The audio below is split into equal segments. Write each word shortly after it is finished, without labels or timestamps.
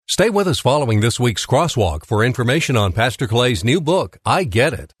Stay with us following this week's Crosswalk for information on Pastor Clay's new book, I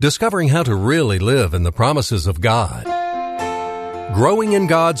Get It, Discovering How to Really Live in the Promises of God. Growing in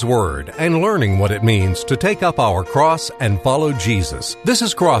God's Word and learning what it means to take up our cross and follow Jesus. This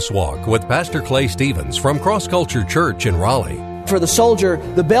is Crosswalk with Pastor Clay Stevens from Cross Culture Church in Raleigh. For the soldier,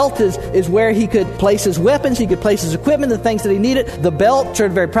 the belt is where he could place his weapons, he could place his equipment, the things that he needed. The belt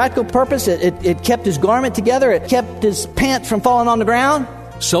served a very practical purpose. It kept his garment together. It kept his pants from falling on the ground.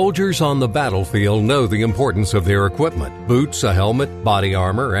 Soldiers on the battlefield know the importance of their equipment. Boots, a helmet, body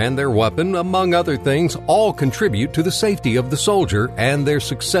armor, and their weapon, among other things, all contribute to the safety of the soldier and their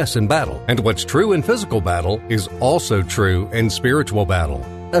success in battle. And what's true in physical battle is also true in spiritual battle.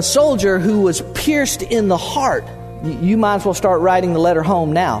 A soldier who was pierced in the heart, you might as well start writing the letter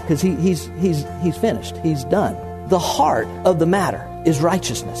home now, because he's finished. He's done. The heart of the matter is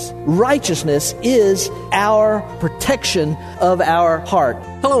righteousness. Righteousness is our protection of our heart.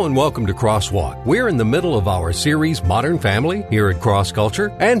 Hello and welcome to Crosswalk. We're in the middle of our series, Modern Family, here at Cross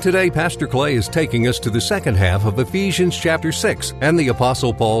Culture. And today, Pastor Clay is taking us to the second half of Ephesians chapter 6 and the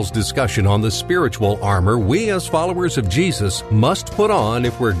Apostle Paul's discussion on the spiritual armor we as followers of Jesus must put on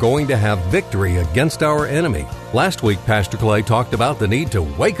if we're going to have victory against our enemy. Last week, Pastor Clay talked about the need to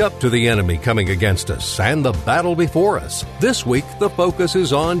wake up to the enemy coming against us and the battle before us. This week, the focus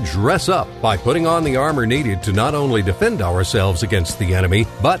is on dress up by putting on the armor needed to not only defend ourselves against the enemy,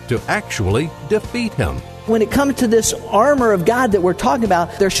 but to actually defeat him. When it comes to this armor of God that we're talking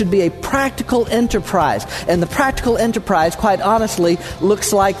about, there should be a practical enterprise. And the practical enterprise, quite honestly,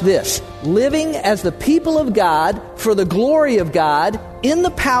 looks like this. Living as the people of God, for the glory of God, in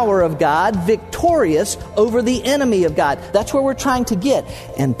the power of God, victorious over the enemy of God. That's where we're trying to get.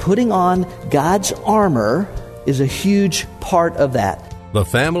 And putting on God's armor is a huge part of that. The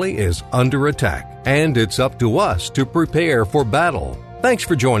family is under attack, and it's up to us to prepare for battle. Thanks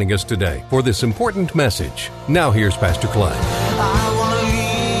for joining us today for this important message. Now here's Pastor Clay. I want to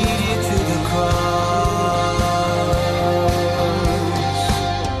lead you to the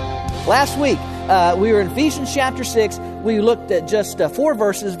cross. Last week, we were in Ephesians chapter 6. We looked at just 4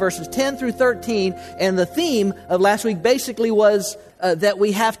 verses, verses 10 through 13. And the theme of last week basically was that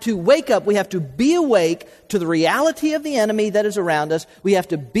we have to wake up. We have to be awake to the reality of the enemy that is around us. We have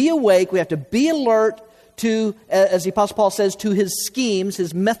to be awake. We have to be alert to, as the Apostle Paul says, to his schemes,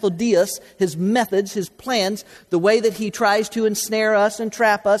 his methodius, his methods, his plans, the way that he tries to ensnare us and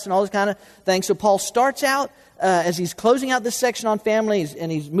trap us and all this kind of things. So Paul starts out, as he's closing out this section on families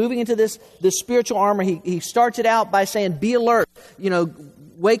and he's moving into this spiritual armor, he starts it out by saying, be alert,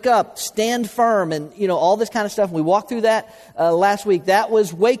 wake up, stand firm, and, all this kind of stuff. And we walked through that last week. That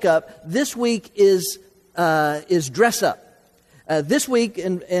was wake up. This week is dress up. This week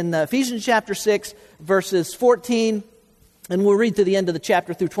in Ephesians chapter 6, verses 14, and we'll read to the end of the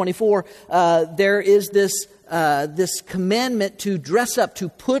chapter through 24, there is this commandment to dress up, to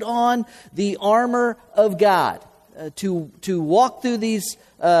put on the armor of God, to walk through these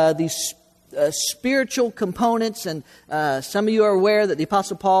spiritual components. And some of you are aware that the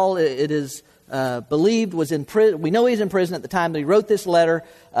Apostle Paul, it is believed, was in prison. We know he's in prison at the time that he wrote this letter,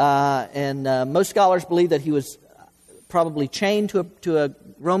 and most scholars believe that he was probably chained to a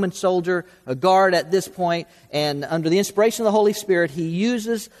Roman soldier, a guard at this point, and under the inspiration of the Holy Spirit, he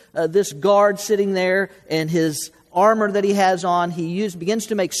uses this guard sitting there and his armor that he has on. He begins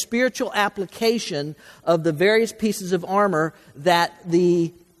to make spiritual application of the various pieces of armor that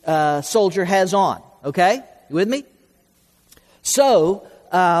the soldier has on. Okay? You with me? So,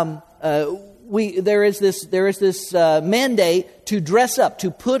 there is this mandate to dress up,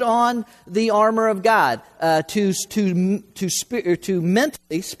 to put on the armor of God, to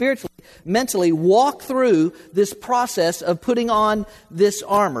mentally walk through this process of putting on this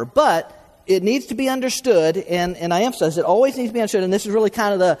armor. But it needs to be understood, and I emphasize it always needs to be understood. And this is really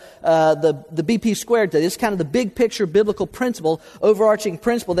kind of the BP squared. This is kind of the big picture biblical principle, overarching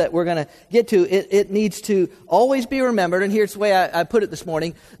principle that we're going to get to. It needs to always be remembered, and here's the way I put it this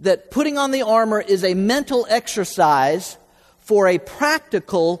morning: that putting on the armor is a mental exercise for a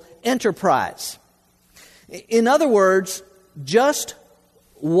practical enterprise. In other words, just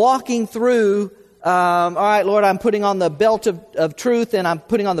walking through, all right, Lord, I'm putting on the belt of truth, and I'm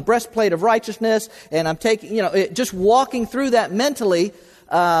putting on the breastplate of righteousness, and I'm taking, just walking through that mentally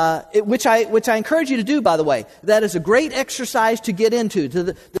which I encourage you to do, by the way. That is a great exercise to get into,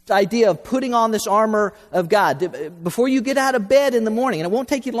 this idea of putting on this armor of God. Before you get out of bed in the morning, and it won't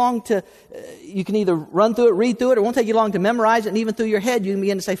take you long to, you can either run through it, read through it, or it won't take you long to memorize it, and even through your head, you can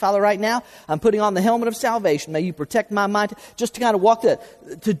begin to say, Father, right now, I'm putting on the helmet of salvation. May you protect my mind. Just to kind of walk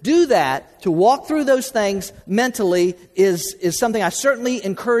that. To do that, to walk through those things mentally is something I certainly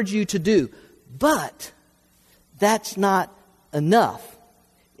encourage you to do. But that's not enough.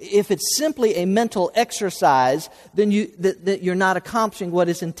 If it's simply a mental exercise, then you're not accomplishing what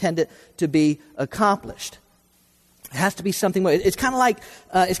is intended to be accomplished. It has to be something more. It's kind of like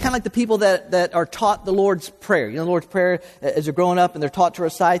the people that are taught the Lord's Prayer. You know, the Lord's Prayer, as they're growing up and they're taught to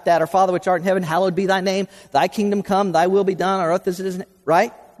recite that, Our Father which art in heaven, hallowed be thy name. Thy kingdom come, thy will be done on earth as it is in,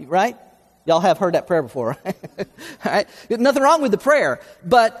 right? Right? Y'all have heard that prayer before, right? All right? Nothing wrong with the prayer,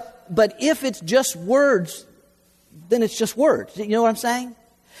 but if it's just words, then it's just words. You know what I'm saying?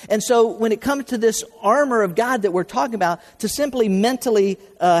 And so when it comes to this armor of God that we're talking about, to simply mentally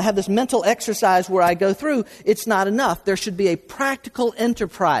have this mental exercise where I go through, it's not enough. There should be a practical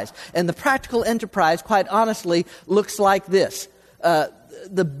enterprise. And the practical enterprise, quite honestly, looks like this.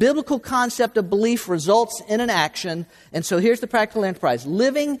 The biblical concept of belief results in an action. And so here's the practical enterprise.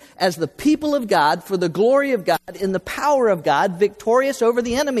 Living as the people of God for the glory of God, in the power of God, victorious over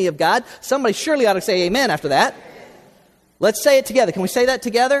the enemy of God. Somebody surely ought to say amen after that. Let's say it together. Can we say that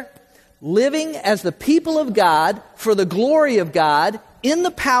together? Living as the people of God for the glory of God, in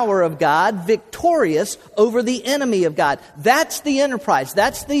the power of God, victorious over the enemy of God. That's the enterprise.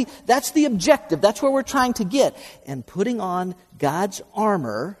 That's the objective. That's where we're trying to get. And putting on God's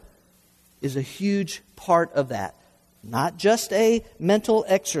armor is a huge part of that. Not just a mental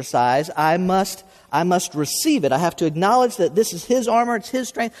exercise. I must receive it. I have to acknowledge that this is His armor, it's His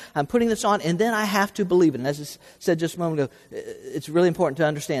strength. I'm putting this on, and then I have to believe it. And as I said just a moment ago, it's really important to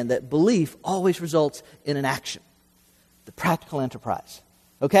understand that belief always results in an action. The practical enterprise.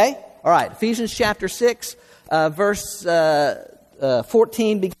 Okay? All right. Ephesians chapter 6, verse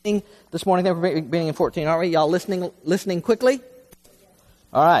 14, beginning this morning. We're beginning in 14, aren't we? Y'all listening quickly?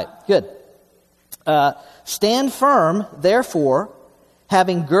 All right. Good. Stand firm, therefore,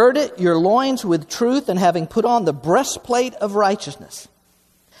 having girded your loins with truth, and having put on the breastplate of righteousness,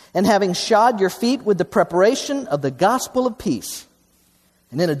 and having shod your feet with the preparation of the gospel of peace.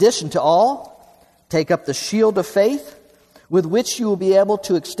 And in addition to all, take up the shield of faith, with which you will be able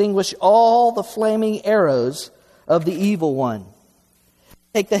to extinguish all the flaming arrows of the evil one.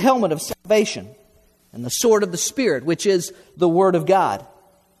 Take the helmet of salvation and the sword of the Spirit, which is the Word of God.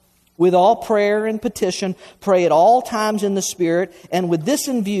 With all prayer and petition, pray at all times in the Spirit, and with this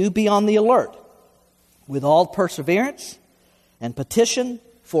in view, be on the alert, with all perseverance and petition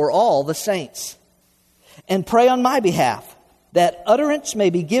for all the saints. And pray on my behalf, that utterance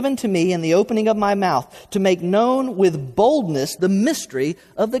may be given to me in the opening of my mouth, to make known with boldness the mystery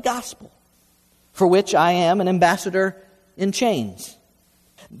of the gospel, for which I am an ambassador in chains,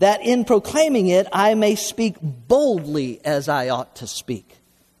 that in proclaiming it I may speak boldly as I ought to speak.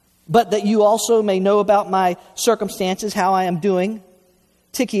 But that you also may know about my circumstances, how I am doing.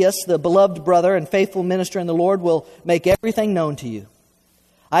 Tychicus, the beloved brother and faithful minister in the Lord, will make everything known to you.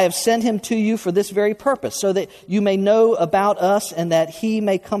 I have sent him to you for this very purpose, so that you may know about us and that he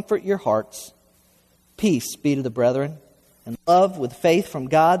may comfort your hearts. Peace be to the brethren, and love with faith from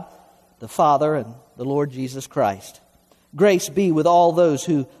God the Father and the Lord Jesus Christ. Grace be with all those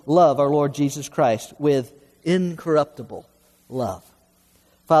who love our Lord Jesus Christ with incorruptible love.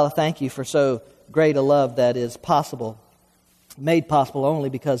 Father, thank you for so great a love that is possible, made possible only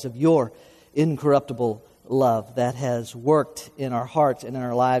because of your incorruptible love that has worked in our hearts and in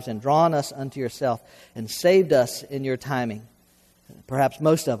our lives and drawn us unto yourself and saved us in your timing. Perhaps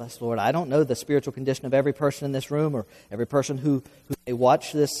most of us, Lord, I don't know the spiritual condition of every person in this room or every person who may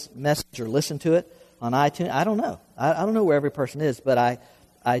watch this message or listen to it on iTunes. I don't know. I don't know where every person is, but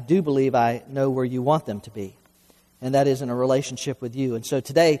I do believe I know where you want them to be. And that is in a relationship with you. And so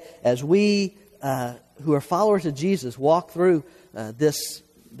today, as we who are followers of Jesus walk through this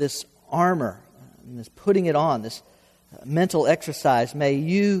armor, and this putting it on, this mental exercise, may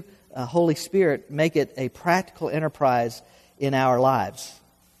you, Holy Spirit, make it a practical enterprise in our lives.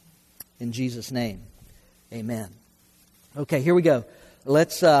 In Jesus' name, amen. Okay, here we go.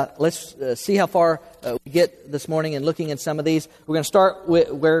 Let's see how far we get this morning in looking at some of these. We're going to start with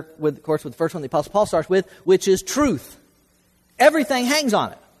the first one the Apostle Paul starts with, which is truth. Everything hangs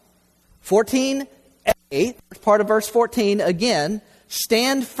on it. 14a, part of verse 14, again,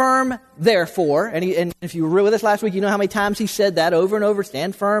 Stand firm, therefore. And if you were with us last week, you know how many times he said that over and over.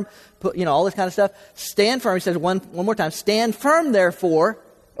 Stand firm, all this kind of stuff. Stand firm. He says one more time. Stand firm, therefore.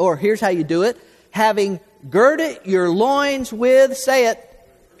 Or here's how you do it. Having girded your loins with, say it,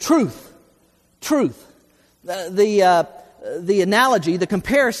 truth. Truth. The analogy, the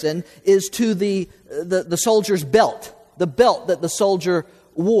comparison is to the soldier's belt. The belt that the soldier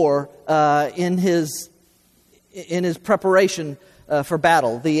wore in his preparation for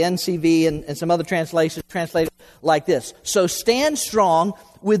battle. The NCV and some other translations translate it like this. So stand strong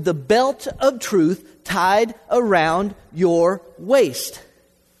with the belt of truth tied around your waist.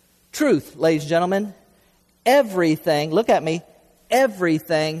 Truth, ladies and gentlemen. Everything, look at me,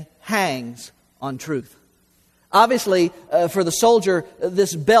 everything hangs on truth. Obviously, for the soldier,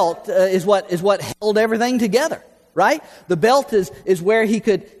 this belt is what held everything together, right? The belt is where he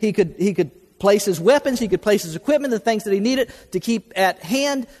could place his weapons, he could place his equipment, the things that he needed to keep at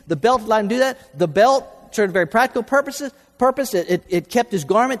hand. The belt allowed him to do that. The belt served a very practical purpose. It kept his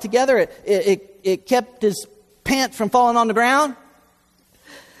garment together. It kept his pants from falling on the ground.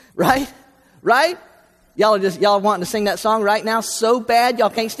 Right? Right? Y'all wanting to sing that song right now so bad y'all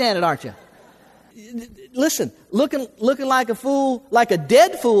can't stand it, aren't you? Listen, looking like a fool, like a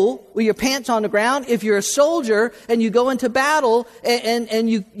dead fool with your pants on the ground. If you're a soldier and you go into battle and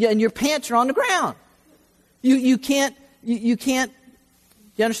your pants are on the ground, you can't. You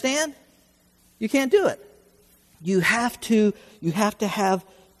understand? You can't do it. You have to have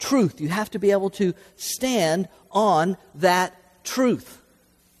truth. You have to be able to stand on that truth.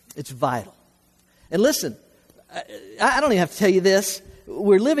 It's vital. And listen, I don't even have to tell you this.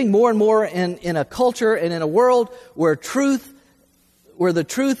 We're living more and more in a culture and in a world where the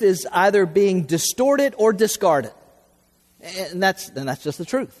truth is either being distorted or discarded. And that's just the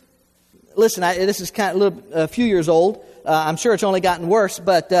truth. Listen, this is kind of a few years old. I'm sure it's only gotten worse,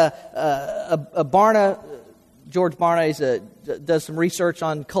 but George Barna does some research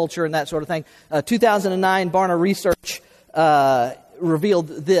on culture and that sort of thing. 2009 Barna research revealed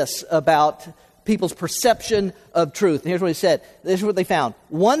this about people's perception of truth. And here's what he said. This is what they found.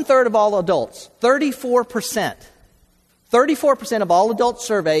 1/3 of all adults, 34% of all adults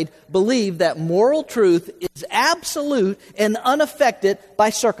surveyed believe that moral truth is absolute and unaffected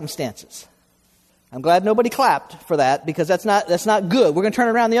by circumstances. I'm glad nobody clapped for that, because that's not good. We're going to turn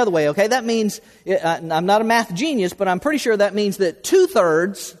it around the other way, okay? That means, I'm not a math genius, but I'm pretty sure that means that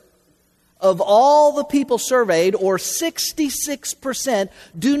 2/3 of all the people surveyed, or 66%,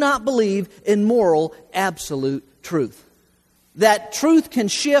 do not believe in moral absolute truth. That truth can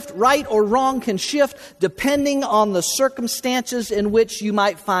shift, right or wrong can shift, depending on the circumstances in which you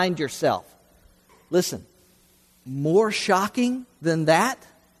might find yourself. Listen, more shocking than that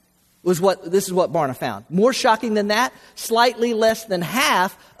this is what Barna found. More shocking than that, slightly less than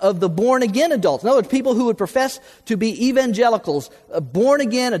half of the born-again adults. In other words, people who would profess to be evangelicals, born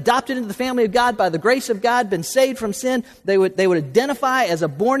again, adopted into the family of God by the grace of God, been saved from sin, they would identify as a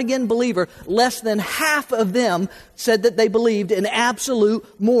born-again believer. Less than half of them said that they believed in absolute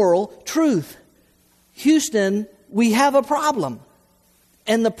moral truth. Houston, we have a problem.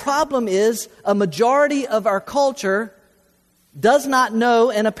 And the problem is a majority of our culture does not know,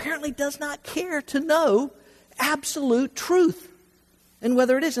 and apparently does not care to know, absolute truth. And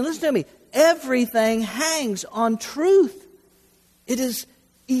whether it is, and listen to me, everything hangs on truth. It is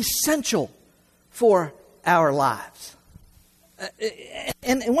essential for our lives.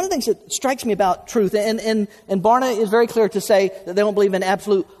 And one of the things that strikes me about truth, and Barna is very clear to say that they don't believe in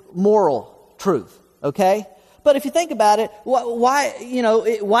absolute moral truth, okay? But if you think about it,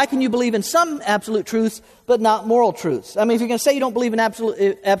 why can you believe in some absolute truths but not moral truths? I mean, if you're going to say you don't believe in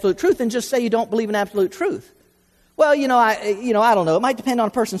absolute truth, then just say you don't believe in absolute truth. Well, I don't know. It might depend on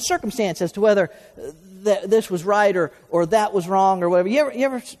a person's circumstance as to whether this was right or that was wrong or whatever. You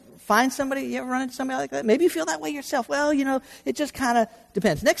ever find somebody? You ever run into somebody like that? Maybe you feel that way yourself. Well, it just kind of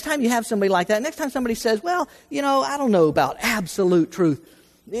depends. Next time you have somebody like that, next time somebody says, well, I don't know about absolute truth.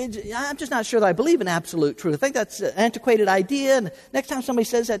 I'm just not sure that I believe in absolute truth. I think that's an antiquated idea. And next time somebody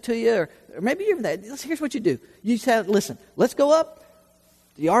says that to you, or maybe even that, here's what you do. You say, listen, let's go up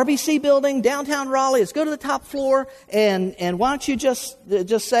to the RBC building, downtown Raleigh. Let's go to the top floor, and why don't you just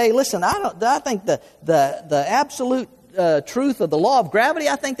say, listen, I think the absolute truth of the law of gravity,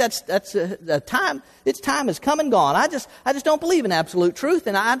 I think that's time. Its time has come and gone. I just don't believe in absolute truth,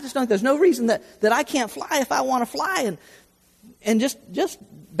 and I just think there's no reason that I can't fly if I want to fly, and just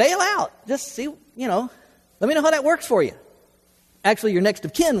bail out. Just see, let me know how that works for you. Actually, your next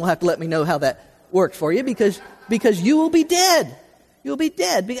of kin will have to let me know how that works for you, because you will be dead. You'll be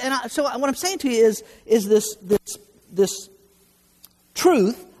dead. And so what I'm saying to you is this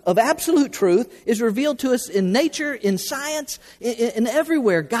truth, of absolute truth, is revealed to us in nature, in science, in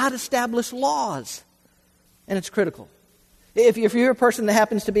everywhere. God established laws. And it's critical. If you're a person that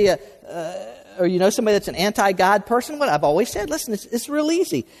happens to be or you know somebody that's an anti-God person, what I've always said, listen, it's real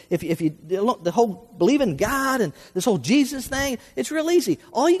easy. If you the whole believe in God and this whole Jesus thing, it's real easy.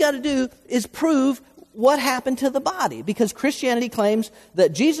 All you got to do is prove what happened to the body, because Christianity claims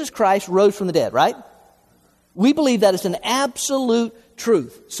that Jesus Christ rose from the dead, right? We believe that it's an absolute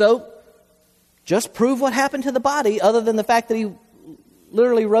truth. So just prove what happened to the body, other than the fact that he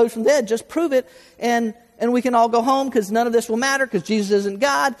literally rose from the dead. Just prove it, and we can all go home, because none of this will matter, because Jesus isn't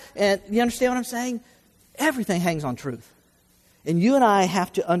God. And you understand what I'm saying? Everything hangs on truth. And you and I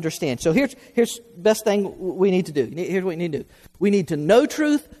have to understand. So here's the best thing we need to do. Here's what we need to do. We need to know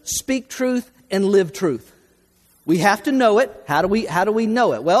truth, speak truth, and live truth. We have to know it. How do we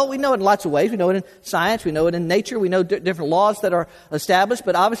know it? Well, we know it in lots of ways. We know it in science. We know it in nature. We know different laws that are established.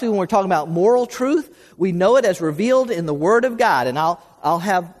 But obviously, when we're talking about moral truth, we know it as revealed in the Word of God. And I'll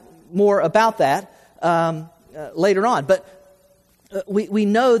have more about that later on. But we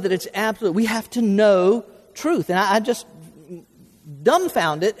know that it's absolute. We have to know truth. And I just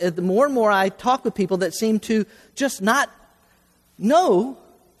dumbfounded the more and more I talk with people that seem to just not know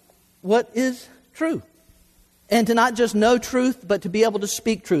what is true. And to not just know truth, but to be able to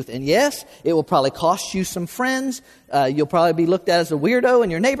speak truth. And yes, it will probably cost you some friends. You'll probably be looked at as a weirdo in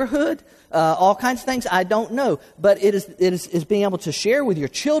your neighborhood. All kinds of things. I don't know. But it is being able to share with your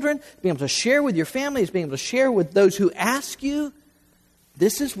children, being able to share with your family, is being able to share with those who ask you.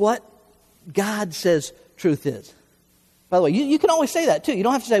 This is what God says truth is. By the way, you can always say that too. You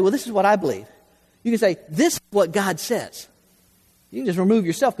don't have to say, well, this is what I believe. You can say, this is what God says. You can just remove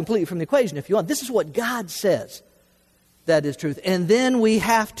yourself completely from the equation if you want. This is what God says. That is truth. And then we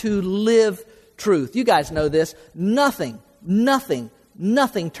have to live truth. You guys know this. Nothing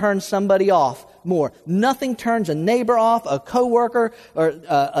turns somebody off more. Nothing turns a neighbor off, a coworker, or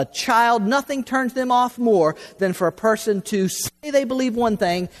a child. Nothing turns them off more than for a person to say they believe one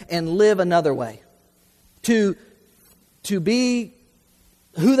thing and live another way. To be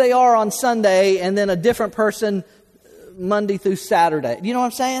who they are on Sunday and then a different person Monday through Saturday. You know what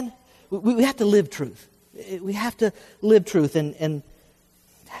I'm saying? We have to live truth. We have to live truth. And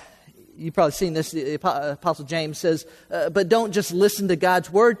you've probably seen this. The Apostle James says, but don't just listen to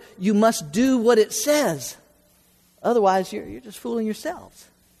God's word. You must do what it says. Otherwise, you're just fooling yourselves.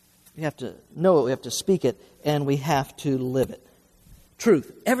 We have to know it. We have to speak it. And we have to live it.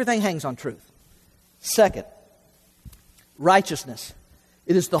 Truth. Everything hangs on truth. Second, righteousness.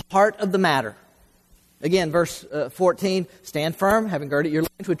 It is the heart of the matter. Again, verse 14, stand firm, having girded your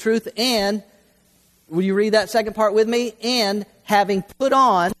loins with truth, and, will you read that second part with me? And having put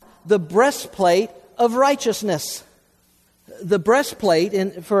on the breastplate of righteousness. The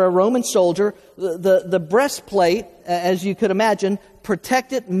breastplate, for a Roman soldier, the breastplate, as you could imagine,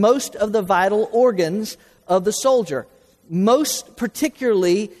 protected most of the vital organs of the soldier. Most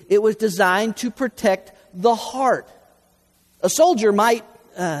particularly, it was designed to protect the heart. A soldier might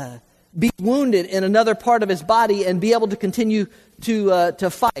be wounded in another part of his body and be able to continue to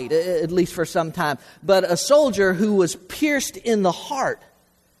fight, at least for some time. But a soldier who was pierced in the heart,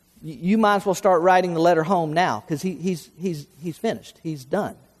 you might as well start writing the letter home now, because he's finished. He's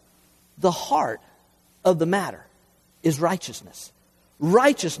done. The heart of the matter is righteousness.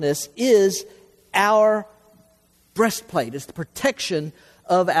 Righteousness is our breastplate. It's the protection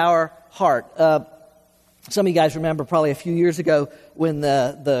of our heart. Some of you guys remember probably a few years ago when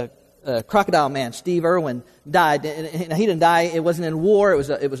the crocodile man, Steve Irwin, died. And he didn't die. It wasn't in war. It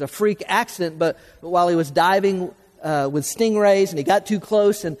was a freak accident. But while he was diving with stingrays, and he got too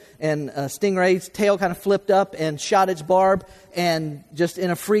close, and stingray's tail kind of flipped up and shot its barb, and just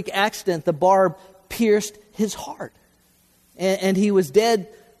in a freak accident, the barb pierced his heart, and he was dead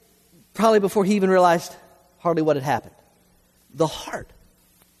probably before he even realized hardly what had happened. The heart.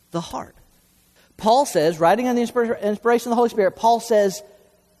 Paul says, writing on the inspiration of the Holy Spirit, Paul says,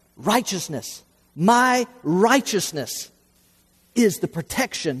 righteousness, my righteousness is the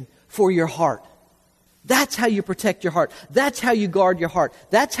protection for your heart. That's how you protect your heart. That's how you guard your heart.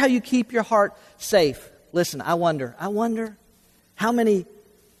 That's how you keep your heart safe. Listen, I wonder how many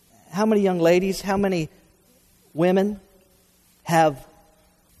young ladies, how many women have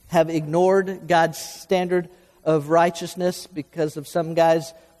ignored God's standard of righteousness because of some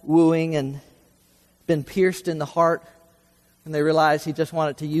guy's wooing and been pierced in the heart, and they realize he just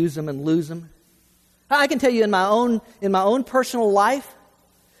wanted to use them and lose them. I can tell you in my own personal life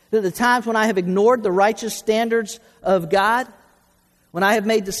that the times when I have ignored the righteous standards of God, When I have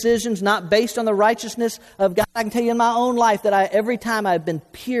made decisions not based on the righteousness of God, I can tell you in my own life that every time I've been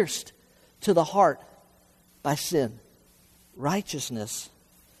pierced to the heart by sin. Righteousness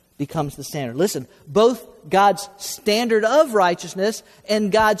becomes the standard. Listen, both God's standard of righteousness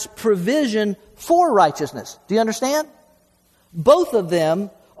and God's provision for righteousness. Do you understand? Both of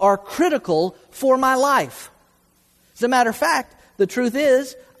them are critical for my life. As a matter of fact, the truth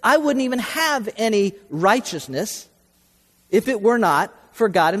is, I wouldn't even have any righteousness if it were not for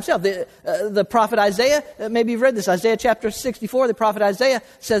God Himself. The prophet Isaiah, maybe you've read this, Isaiah chapter 64, the prophet Isaiah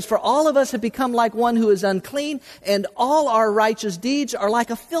says, "For all of us have become like one who is unclean, and all our righteous deeds are like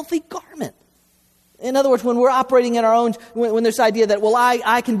a filthy garment." In other words, when we're operating in our own, when there's this idea that, well,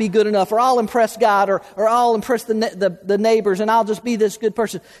 I can be good enough, or I'll impress God, or I'll impress the neighbors, and I'll just be this good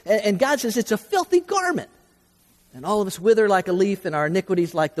person. And God says it's a filthy garment. And all of us wither like a leaf, and our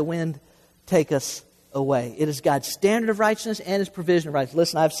iniquities like the wind take us away. It is God's standard of righteousness and His provision of righteousness.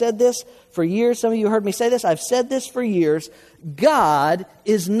 Listen, I've said this for years. Some of you heard me say this. I've said this for years. God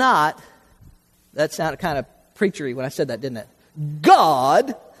is not, that sounded kind of preachery when I said that, didn't it?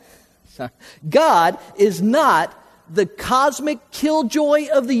 God is not the cosmic killjoy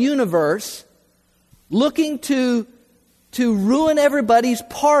of the universe looking to ruin everybody's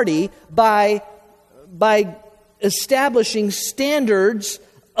party by establishing standards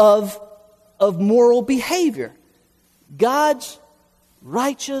of moral behavior. God's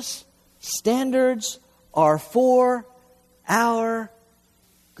righteous standards are for our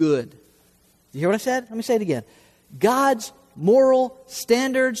good. Do you hear what I said? Let me say it again. God's moral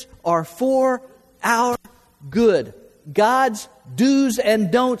standards are for our good. God's do's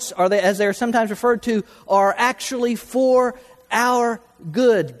and don'ts, as they are sometimes referred to, are actually for our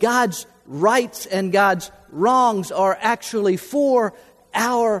good. God's rights and God's wrongs are actually for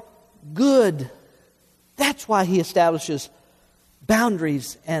our good. That's why He establishes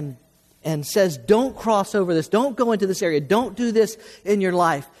boundaries and says, don't cross over this, don't go into this area, don't do this in your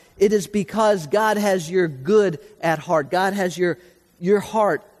life. It is because God has your good at heart. God has your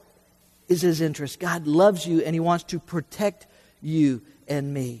heart is His interest. God loves you and He wants to protect you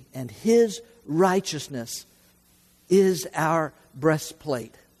and me. And His righteousness is our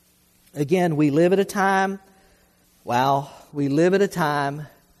breastplate. Again, we live at a time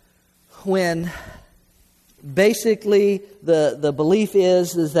when basically the belief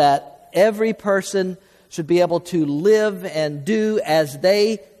is that every person should be able to live and do as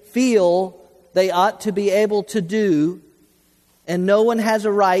they feel they ought to be able to do, and no one has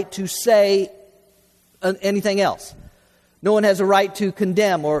a right to say anything else. No one has a right to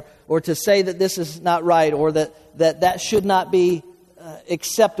condemn or to say that this is not right or that should not be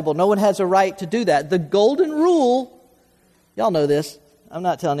acceptable. No one has a right to do that. The golden rule, y'all know this, I'm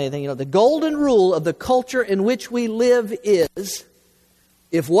not telling anything, the golden rule of the culture in which we live is,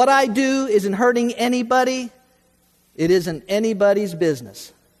 if what I do isn't hurting anybody, it isn't anybody's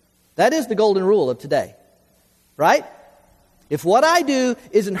business. That is the golden rule of today. Right? If what I do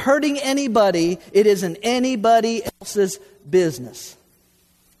isn't hurting anybody, it isn't anybody else's business.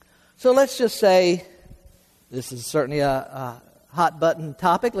 So let's just say, this is certainly a hot button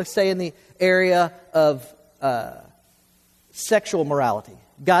topic. Let's say in the area of sexual morality.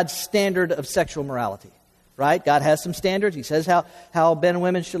 God's standard of sexual morality. Right? God has some standards. He says how men and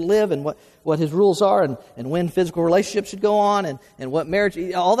women should live and what His rules are and when physical relationships should go on and what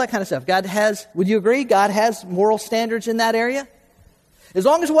marriage, all that kind of stuff. God has, would you agree, God has moral standards in that area? As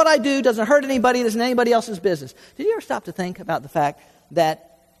long as what I do doesn't hurt anybody, it isn't anybody else's business. Did you ever stop to think about the fact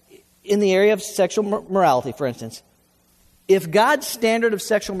that in the area of sexual morality, for instance, if God's standard of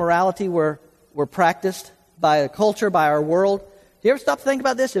sexual morality were practiced by a culture, by our world, do you ever stop to think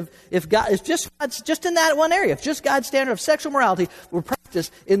about this? If God is just in that one area, if just God's standard of sexual morality were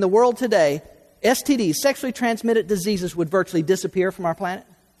practiced in the world today, STDs, sexually transmitted diseases, would virtually disappear from our planet,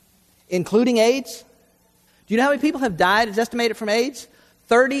 including AIDS. Do you know how many people have died, it's estimated, from AIDS?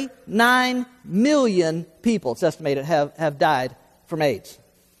 39 million people, it's estimated, have died from AIDS.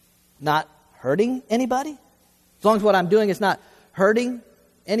 Not hurting anybody? As long as what I'm doing is not hurting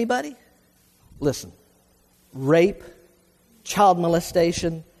anybody? Listen, rape, child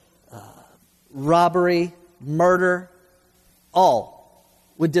molestation, robbery, murder, all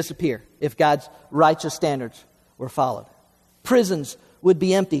would disappear if God's righteous standards were followed. Prisons would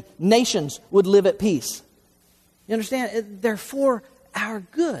be empty. Nations would live at peace. You understand? They're for our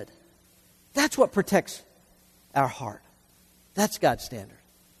good. That's what protects our heart. That's God's standard.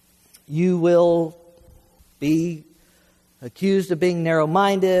 You will be accused of being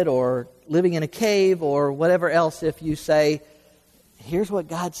narrow-minded or living in a cave or whatever else if you say, here's what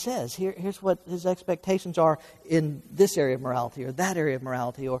God says. Here's what His expectations are in this area of morality or that area of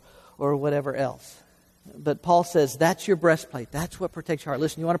morality or whatever else. But Paul says that's your breastplate. That's what protects your heart.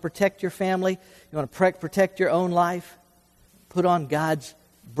 Listen, you want to protect your family? You want to protect your own life? Put on God's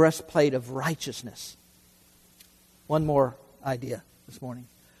breastplate of righteousness. One more idea this morning,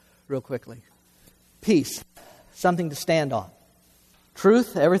 real quickly. Peace, something to stand on.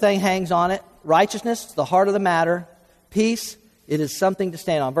 Truth, everything hangs on it. Righteousness, the heart of the matter. Peace, it is something to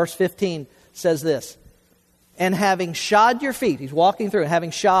stand on. Verse 15 says this, and having shod your feet, he's walking through,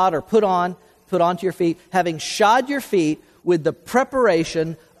 having shod or put onto your feet, having shod your feet with the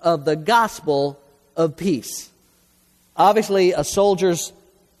preparation of the gospel of peace. Obviously, a soldier's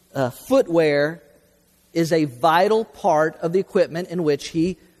footwear is a vital part of the equipment in which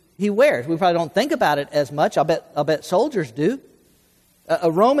he wears. We probably don't think about it as much. I'll bet soldiers do.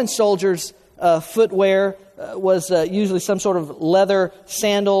 A Roman soldier's footwear was usually some sort of leather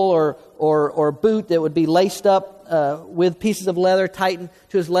sandal or boot that would be laced up with pieces of leather tightened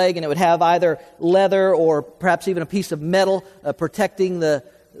to his leg, and it would have either leather or perhaps even a piece of metal protecting the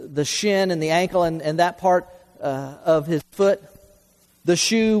shin and the ankle and that part of his foot. The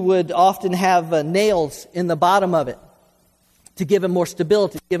shoe would often have nails in the bottom of it to give him more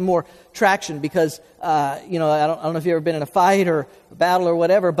stability, to give him more traction, because, I don't know if you've ever been in a fight or a battle or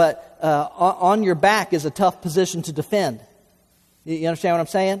whatever, but on your back is a tough position to defend. You understand what I'm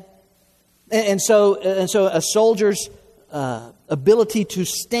saying? And so a soldier's ability to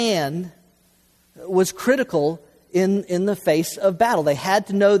stand was critical in the face of battle. They had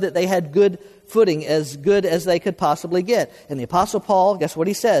to know that they had good footing, as good as they could possibly get. And the Apostle Paul, guess what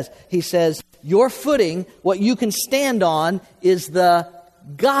he says? He says, your footing, what you can stand on, is the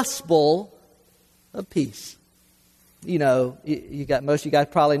gospel of peace. You know, most of you guys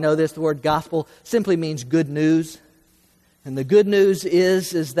probably know this. The word gospel simply means good news. And the good news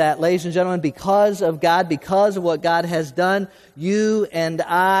is that, ladies and gentlemen, because of God, because of what God has done, you and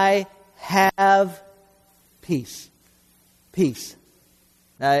I have peace. Peace.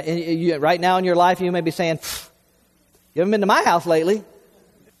 Right now in your life, you may be saying, you haven't been to my house lately.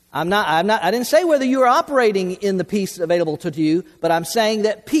 I didn't say whether you are operating in the peace available to you, but I'm saying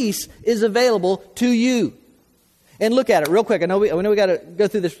that peace is available to you. And look at it real quick. I know we got to go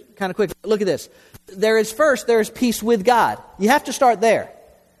through this kind of quick. Look at this. There is peace with God. You have to start there.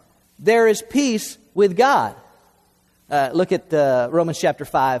 There is peace with God. Look at Romans chapter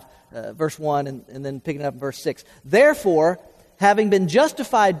 5, verse 1, and then picking up in verse 6. Therefore, having been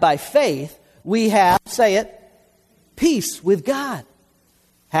justified by faith, we have, say it, peace with God.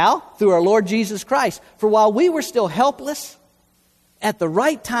 How? Through our Lord Jesus Christ. For while we were still helpless, at the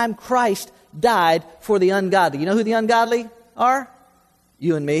right time Christ died for the ungodly. You know who the ungodly are?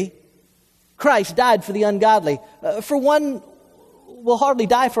 You and me. Christ died for the ungodly. For one will hardly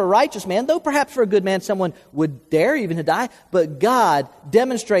die for a righteous man, though perhaps for a good man someone would dare even to die. But God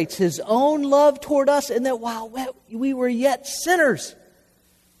demonstrates His own love toward us in that while we were yet sinners,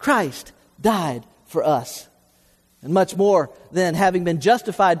 Christ died for us. And much more than having been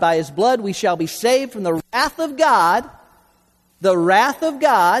justified by His blood, we shall be saved from the wrath of God. The wrath of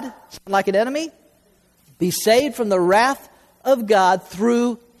God, sound like an enemy? Be saved from the wrath of God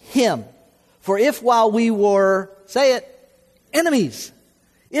through Him. For if while we were, say it, enemies,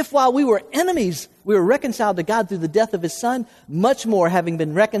 if while we were enemies, we were reconciled to God through the death of His Son, much more, having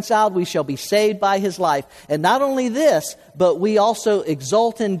been reconciled, we shall be saved by His life. And not only this, but we also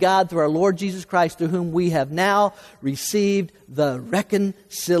exult in God through our Lord Jesus Christ, through whom we have now received the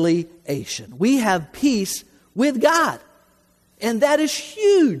reconciliation. We have peace with God. And that is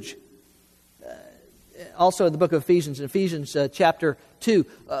huge. Also in the book of Ephesians, in Ephesians chapter 2,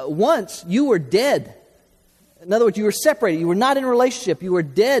 once you were dead. In other words, you were separated. You were not in a relationship. You were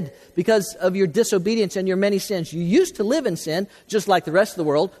dead because of your disobedience and your many sins. You used to live in sin, just like the rest of the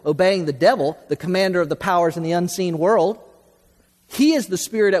world, obeying the devil, the commander of the powers in the unseen world. He is the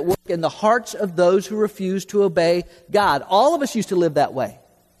spirit at work in the hearts of those who refuse to obey God. All of us used to live that way.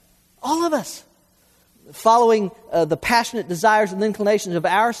 All of us. Following the passionate desires and inclinations of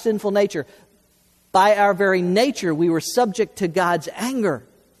our sinful nature. By our very nature, we were subject to God's anger,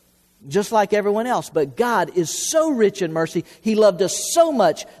 just like everyone else. But God is so rich in mercy. He loved us so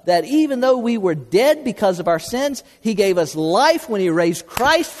much that even though we were dead because of our sins, He gave us life when He raised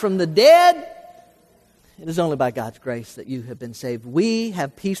Christ from the dead. It is only by God's grace that you have been saved. We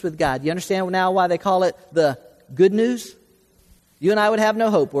have peace with God. You understand now why they call it the good news? You and I would have no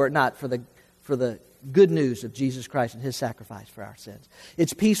hope were it not for the good news of Jesus Christ and His sacrifice for our sins.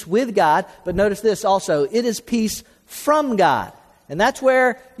 It's peace with God, but notice this also. It is peace from God. And that's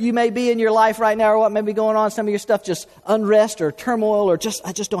where you may be in your life right now, or what may be going on. Some of your stuff, just unrest or turmoil, or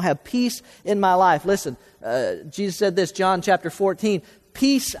I just don't have peace in my life. Listen, Jesus said this, John chapter 14,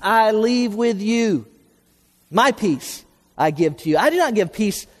 peace I leave with you. My peace I give to you. I do not give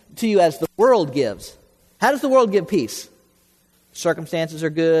peace to you as the world gives. How does the world give peace? Circumstances are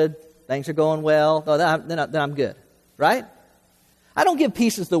good, things are going well, then I'm good, right? I don't give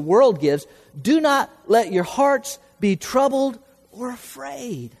peace as the world gives. Do not let your hearts be troubled or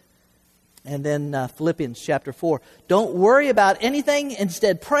afraid. And then Philippians chapter 4. Don't worry about anything.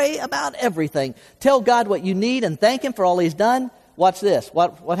 Instead, pray about everything. Tell God what you need and thank Him for all He's done. Watch this.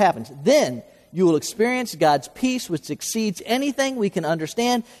 What happens? Then you will experience God's peace, which exceeds anything we can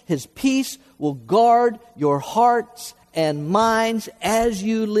understand. His peace will guard your hearts and minds as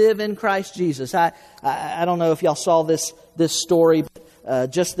you live in Christ Jesus. I don't know if y'all saw this story, but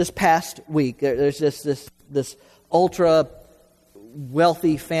just this past week, there's this ultra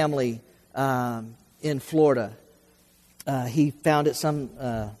wealthy family in Florida. He found it some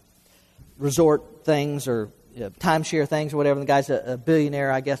resort things or timeshare things or whatever. The guy's a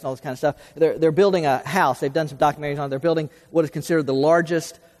billionaire, I guess, and all this kind of stuff. They're building a house. They've done some documentaries on it. They're building what is considered the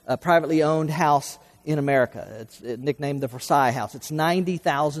largest privately owned house in America. It's nicknamed the Versailles House. It's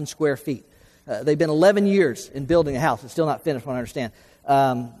 90,000 square feet. They've been 11 years in building a house. It's still not finished, from what I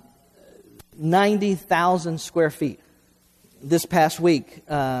understand. 90,000 square feet. This past week,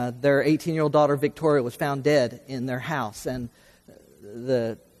 their 18-year-old daughter, Victoria, was found dead in their house. And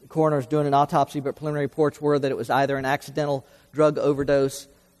the coroner's doing an autopsy, but preliminary reports were that it was either an accidental drug overdose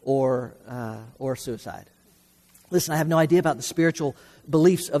or suicide. Listen, I have no idea about the spiritual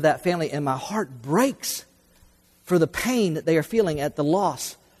beliefs of that family, and my heart breaks for the pain that they are feeling at the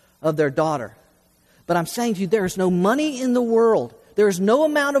loss of their daughter. But I'm saying to you, there is no money in the world, there is no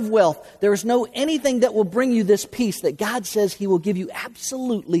amount of wealth, there is no anything that will bring you this peace that God says He will give you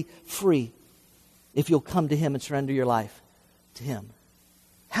absolutely free if you'll come to Him and surrender your life to Him.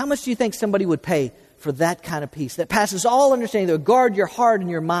 How much do you think somebody would pay for that kind of peace that passes all understanding, that will guard your heart and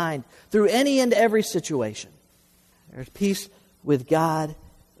your mind through any and every situation? There's peace with God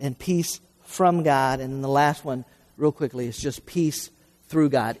and peace from God. And then the last one, real quickly, is just peace through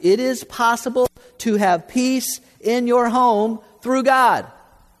God. It is possible to have peace in your home through God.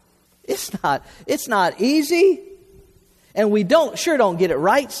 It's not easy. And we don't get it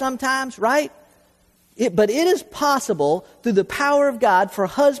right sometimes, right? But it is possible through the power of God for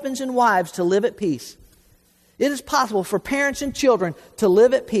husbands and wives to live at peace. It is possible for parents and children to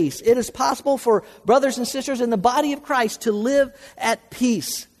live at peace. It is possible for brothers and sisters in the body of Christ to live at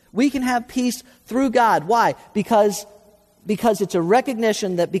peace. We can have peace through God. Why? Because it's a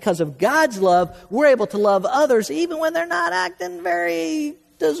recognition that because of God's love, we're able to love others even when they're not acting very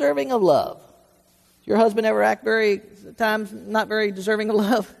deserving of love. Does your husband ever act at times not very deserving of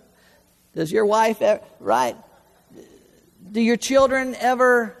love? Does your wife ever, right? Do your children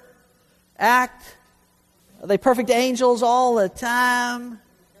ever act? Are they perfect angels all the time?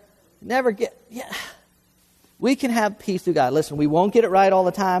 We can have peace through God. Listen, we won't get it right all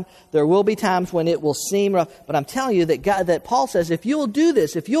the time. There will be times when it will seem rough. But I'm telling you that Paul says, if you'll do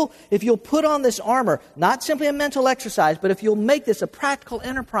this, if you'll put on this armor, not simply a mental exercise, but if you'll make this a practical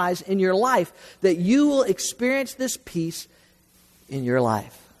enterprise in your life, that you will experience this peace in your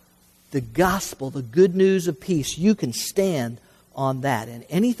life. The gospel, the good news of peace, you can stand on that. And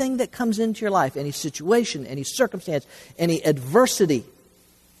anything that comes into your life, any situation, any circumstance, any adversity,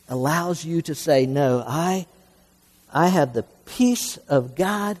 allows you to say, no, I have the peace of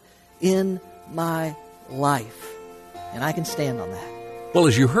God in my life. And I can stand on that. Well,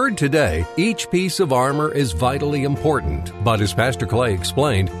 as you heard today, each piece of armor is vitally important. But as Pastor Clay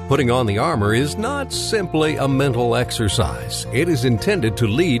explained, putting on the armor is not simply a mental exercise. It is intended to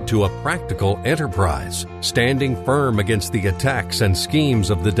lead to a practical enterprise. Standing firm against the attacks and schemes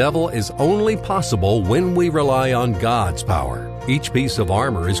of the devil is only possible when we rely on God's power. Each piece of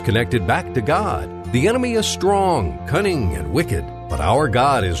armor is connected back to God. The enemy is strong, cunning, and wicked, but our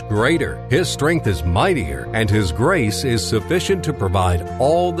God is greater, His strength is mightier, and His grace is sufficient to provide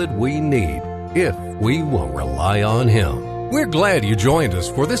all that we need if we will rely on Him. We're glad you joined us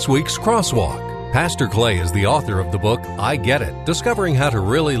for this week's Crosswalk. Pastor Clay is the author of the book, I Get It, Discovering How to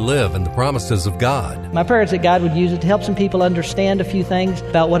Really Live in the Promises of God. My prayer is that God would use it to help some people understand a few things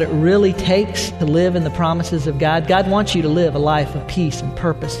about what it really takes to live in the promises of God. God wants you to live a life of peace and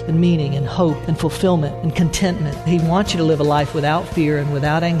purpose and meaning and hope and fulfillment and contentment. He wants you to live a life without fear and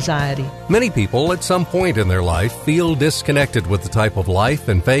without anxiety. Many people at some point in their life feel disconnected with the type of life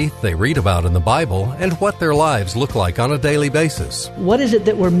and faith they read about in the Bible and what their lives look like on a daily basis. What is it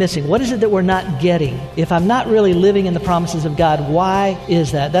that we're missing? What is it that we're not getting? If I'm not really living in the promises of God, why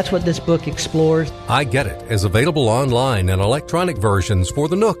is that? That's what this book explores. I Get It is available online in electronic versions for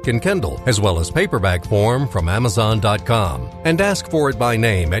the Nook and Kindle, as well as paperback form from Amazon.com. And ask for it by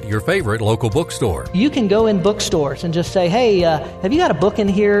name at your favorite local bookstore. You can go in bookstores and just say, hey, have you got a book in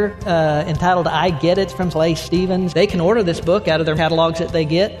here entitled I Get It from Clay Stevens? They can order this book out of their catalogs that they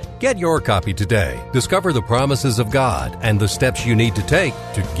get. Get your copy today. Discover the promises of God and the steps you need to take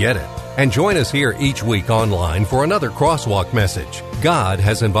to get it. And join us here each week online for another Crosswalk message. God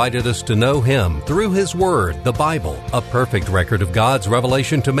has invited us to know Him through His Word, the Bible, a perfect record of God's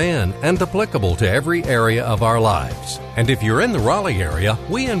revelation to man and applicable to every area of our lives. And if you're in the Raleigh area,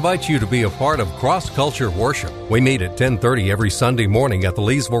 we invite you to be a part of Cross Culture Worship. We meet at 10:30 every Sunday morning at the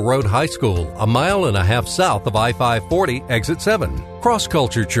Leesville Road High School, a mile and a half south of I-540, exit 7. Cross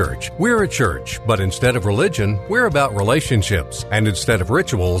Culture Church. We're a church, but instead of religion, we're about relationships. And instead of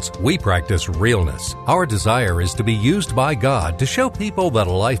rituals, we practice realness. Our desire is to be used by God to show people that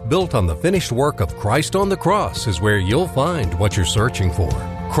a life built on the finished work of Christ on the cross is where you'll find what you're searching for.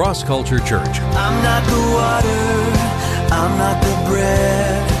 Cross Culture Church. I'm not the water, I'm not the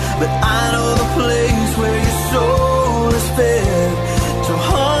bread, but I know the place where your soul is fed. So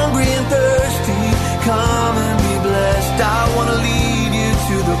hungry and thirsty, come and be blessed. I want to lead you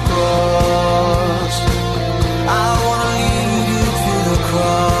to the cross. I want to lead you to the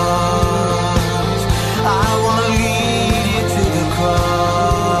cross. I want to lead you to the cross.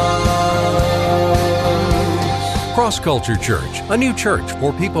 Cross Culture Church, a new church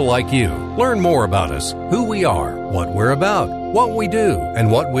for people like you. Learn more about us, who we are, what we're about, what we do,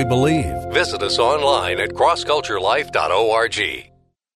 and what we believe. Visit us online at crossculturelife.org.